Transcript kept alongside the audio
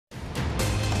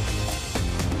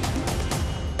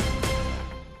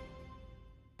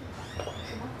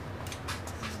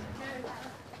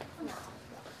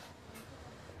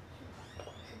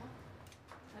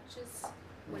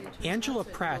Angela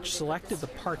Pratch selected the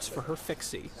parts for her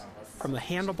fixie, from the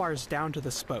handlebars down to the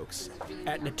spokes,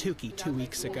 at Natuki 2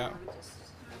 weeks ago.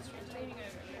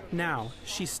 Now,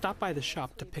 she stopped by the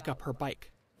shop to pick up her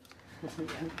bike.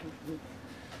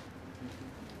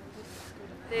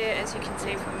 There, as you can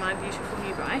see from my beautiful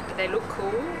new bike, they look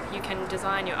cool. You can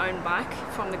design your own bike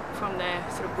from the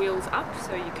sort of wheels up,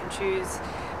 so you can choose.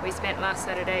 We spent last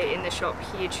Saturday in the shop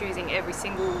here choosing every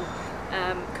single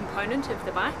component of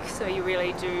the bike, so you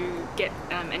really do get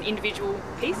an individual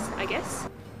piece, I guess.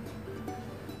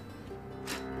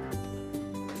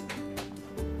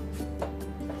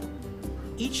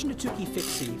 Each Natuki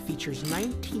fixie features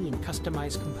 19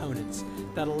 customized components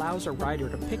that allows a rider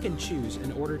to pick and choose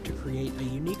in order to create a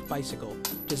unique bicycle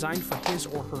designed for his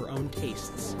or her own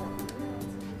tastes.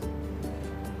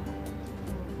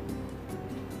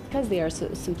 Because they are so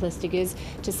simplistic is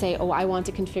to say, oh, I want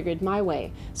to configure it my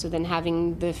way. So then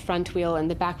having the front wheel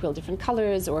and the back wheel different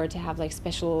colors, or to have like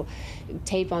special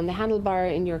tape on the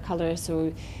handlebar in your color.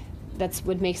 So that's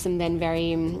what makes them then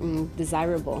very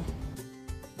desirable.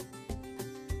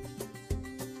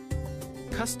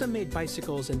 Custom-made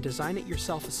bicycles and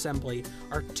design-it-yourself assembly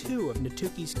are two of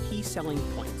Natuki's key selling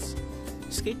points.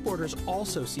 Skateboarders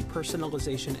also see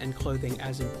personalization and clothing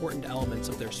as important elements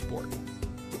of their sport.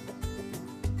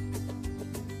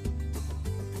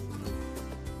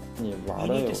 You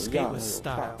need to skate with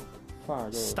style.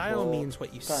 Style means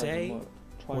what you say,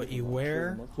 what you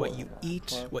wear, what you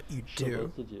eat, what you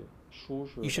do.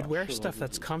 You should wear stuff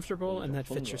that's comfortable and that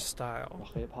fits your style.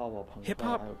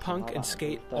 Hip-hop, punk, and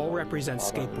skate all represent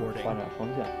skateboarding.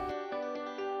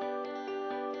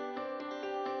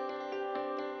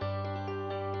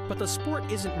 But the sport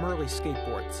isn't merely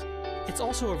skateboards. It's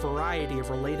also a variety of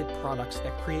related products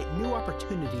that create new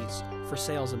opportunities for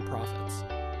sales and profits.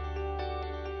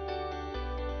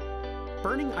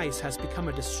 Burning Ice has become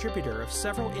a distributor of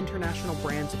several international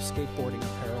brands of skateboarding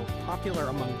apparel popular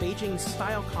among Beijing's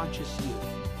style-conscious youth.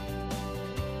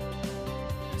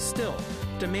 Still,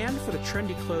 demand for the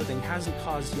trendy clothing hasn't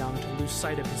caused Yang to lose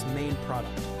sight of his main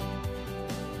product.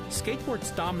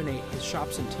 Skateboards dominate his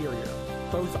shop's interior,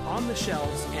 both on the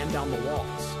shelves and down the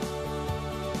walls.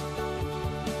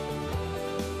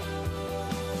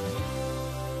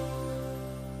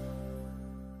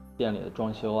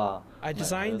 I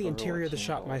designed the interior of the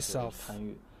shop myself.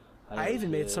 I even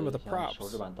made some of the props.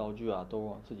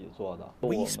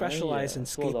 We specialize in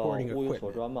skateboarding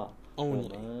equipment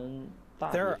only.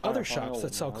 There are other shops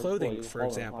that sell clothing, for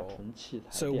example,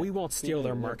 so we won't steal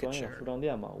their market share.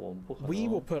 We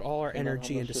will put all our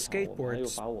energy into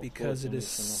skateboards because it is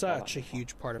such a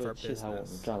huge part of our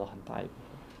business.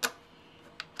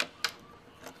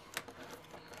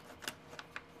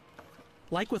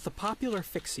 Like with the popular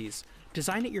fixies,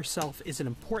 design-it-yourself is an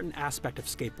important aspect of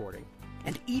skateboarding,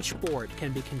 and each board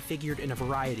can be configured in a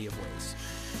variety of ways.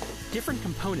 Different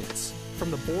components,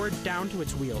 from the board down to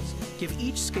its wheels, give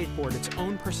each skateboard its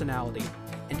own personality,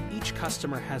 and each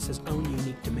customer has his own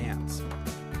unique demands.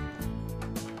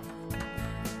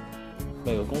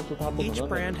 Each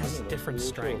brand has different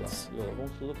strengths.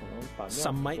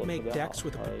 Some might make decks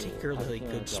with a particularly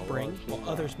good spring, while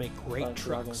others make great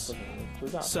trucks.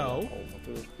 So,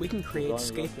 we can create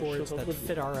skateboards that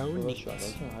fit our own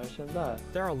needs.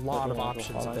 There are a lot of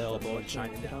options available in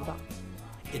China now.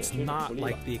 It's not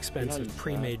like the expensive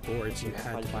pre-made boards you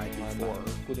had to buy before.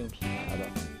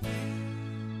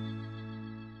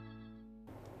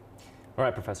 All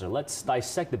right, Professor, let's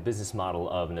dissect the business model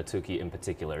of Natuki in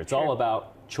particular. It's all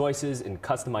about choices and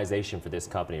customization for this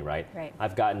company, right? Right.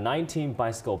 I've got 19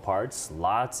 bicycle parts,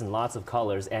 lots and lots of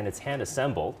colors, and it's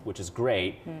hand-assembled, which is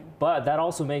great, but that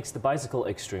also makes the bicycle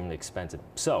extremely expensive.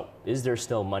 So, is there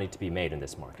still money to be made in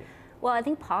this market? Well, I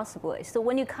think possibly. So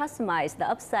when you customize, the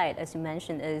upside, as you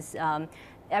mentioned, is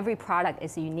every product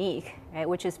is unique, right,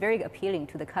 which is very appealing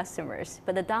to the customers.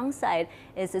 But the downside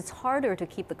is it's harder to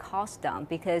keep the cost down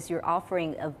because you're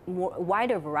offering a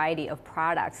wider variety of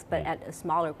products, but at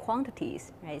smaller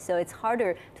quantities, right? So it's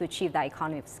harder to achieve that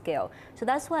economy of scale. So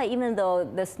that's why even though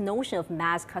this notion of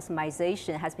mass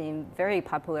customization has been very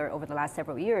popular over the last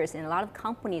several years, and a lot of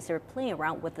companies are playing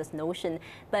around with this notion,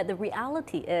 but the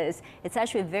reality is it's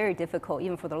actually very difficult,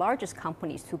 even for the largest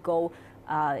companies, to go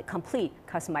complete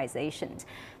customizations.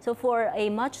 So for a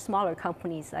much smaller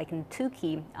companies like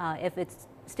Natuki, if it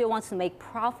still wants to make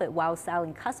profit while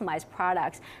selling customized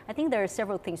products, I think there are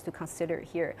several things to consider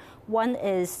here. One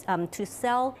is to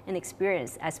sell an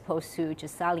experience as opposed to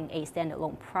just selling a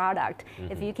standalone product.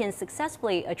 If you can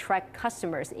successfully attract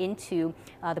customers into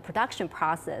the production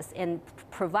process and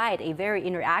provide a very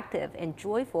interactive and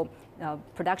joyful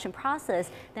production process,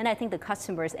 then I think the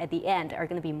customers at the end are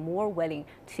going to be more willing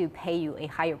to pay you a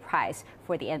higher price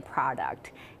for the end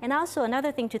product. And also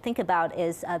another thing to think about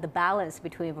is the balance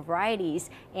between varieties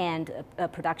and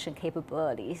production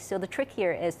capabilities. So the trick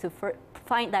here is to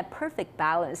find that perfect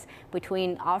balance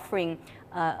between offering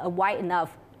a wide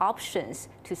enough options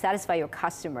to satisfy your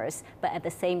customers, but at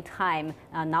the same time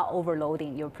not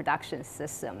overloading your production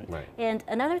system. Right. And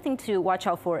another thing to watch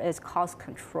out for is cost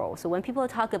control. So when people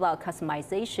talk about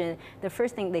customization, the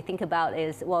first thing they think about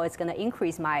is, well, it's going to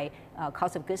increase my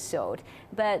cost of goods sold.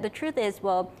 But the truth is,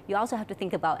 well, you also have to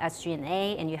think about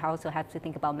SG&A, and you also have to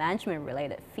think about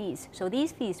management-related fees. So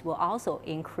these fees will also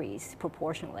increase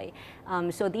proportionally.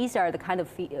 So these are the kind of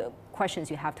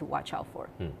questions you have to watch out for.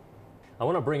 I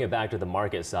want to bring it back to the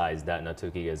market size that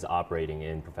Natuki is operating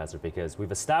in, Professor, because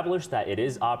we've established that it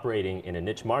is operating in a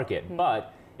niche market,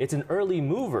 but it's an early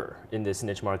mover in this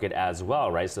niche market as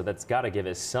well, right? So that's got to give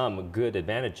us some good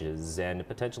advantages and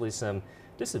potentially some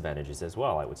disadvantages as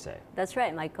well, I would say. That's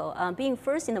right, Michael. Being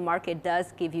first in the market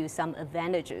does give you some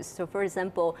advantages. So for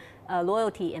example,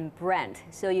 loyalty and brand.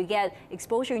 So you get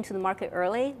exposure into the market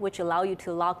early, which allow you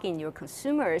to lock in your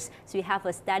consumers. So you have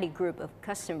a steady group of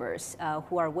customers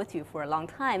who are with you for a long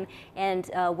time. And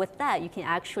with that, you can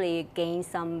actually gain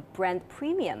some brand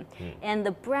premium. And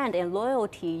the brand and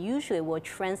loyalty usually will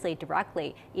translate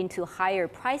directly into higher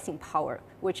pricing power,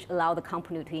 which allow the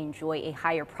company to enjoy a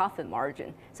higher profit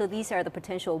margin. So these are the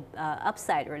potential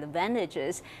upside or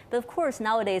advantages. But of course,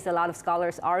 nowadays, a lot of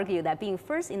scholars argue that being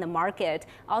first in the market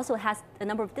also has a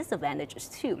number of disadvantages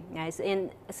too. Right? So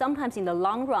sometimes in the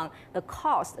long run, the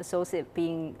cost associated with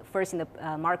being first in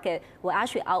the market will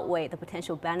actually outweigh the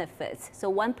potential benefits. So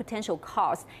one potential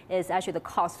cost is actually the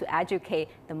cost to educate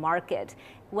the market.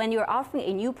 When you're offering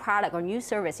a new product or new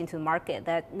service into the market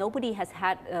that nobody has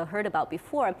heard about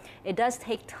before, it does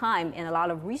take time and a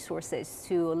lot of resources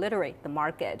to literate the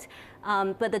market.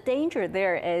 But the danger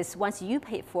there is once you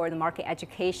pay for the market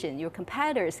education, your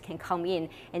competitors can come in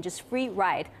and just free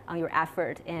ride on your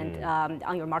effort and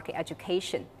on your market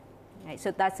education. Right?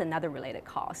 So that's another related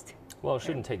cost. Well, it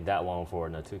shouldn't take that long for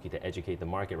Natuki to educate the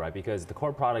market, right? Because the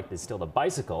core product is still the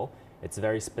bicycle. It's a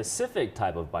very specific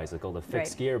type of bicycle, the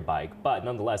fixed gear bike, but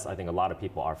nonetheless, I think a lot of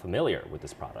people are familiar with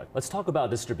this product. Let's talk about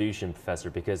distribution,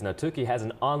 Professor, because Natuki has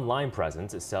an online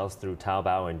presence. It sells through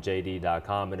Taobao and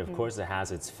JD.com, and of course, it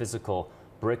has its physical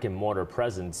brick and mortar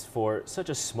presence. For such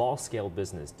a small scale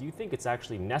business, do you think it's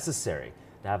actually necessary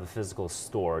to have a physical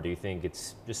store, or do you think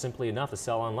it's just simply enough to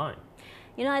sell online?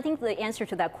 You know, I think the answer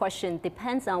to that question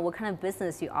depends on what kind of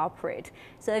business you operate.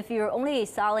 So if you're only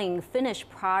selling finished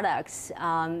products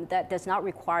that does not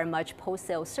require much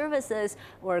post-sale services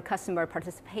or customer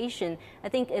participation, I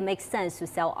think it makes sense to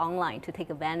sell online to take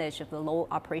advantage of the low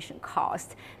operation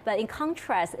cost. But in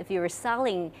contrast, if you're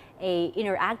selling an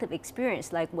interactive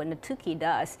experience like what Natuki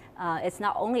does, it's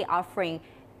not only offering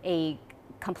a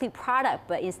complete product,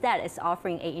 but instead it's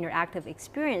offering an interactive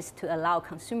experience to allow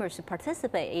consumers to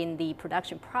participate in the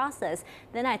production process,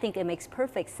 then I think it makes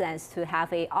perfect sense to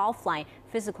have an offline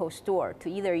physical store to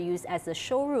either use as a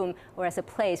showroom or as a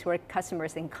place where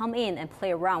customers can come in and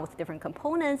play around with different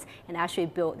components and actually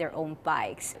build their own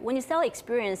bikes. When you sell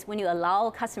experience, when you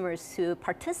allow customers to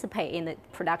participate in the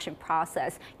production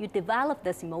process, you develop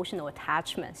this emotional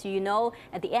attachment. So you know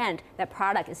at the end that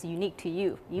product is unique to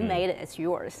you. You made it, it's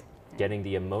yours. Getting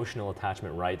the emotional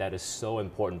attachment right, that is so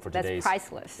important for today's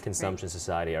consumption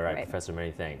society. All right, Professor,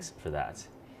 many thanks for that.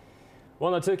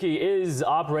 Well, Natuki is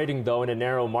operating, though, in a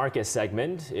narrow market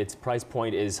segment. Its price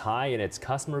point is high and its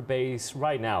customer base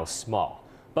right now small.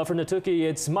 But for Natuki,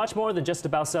 it's much more than just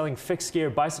about selling fixed gear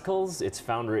bicycles. Its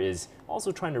founder is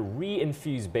also trying to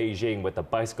re-infuse Beijing with the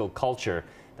bicycle culture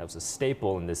that was a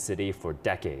staple in this city for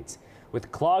decades. With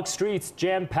clogged streets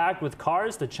jam-packed with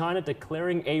cars to China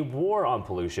declaring a war on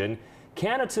pollution,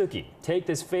 can Natuki take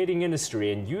this fading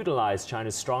industry and utilize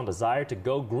China's strong desire to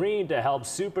go green to help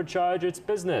supercharge its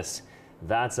business?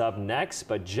 That's up next,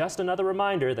 but just another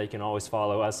reminder that you can always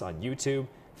follow us on YouTube,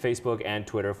 Facebook, and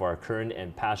Twitter for our current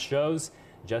and past shows.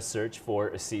 Just search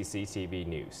for CCTV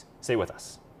News. Stay with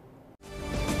us.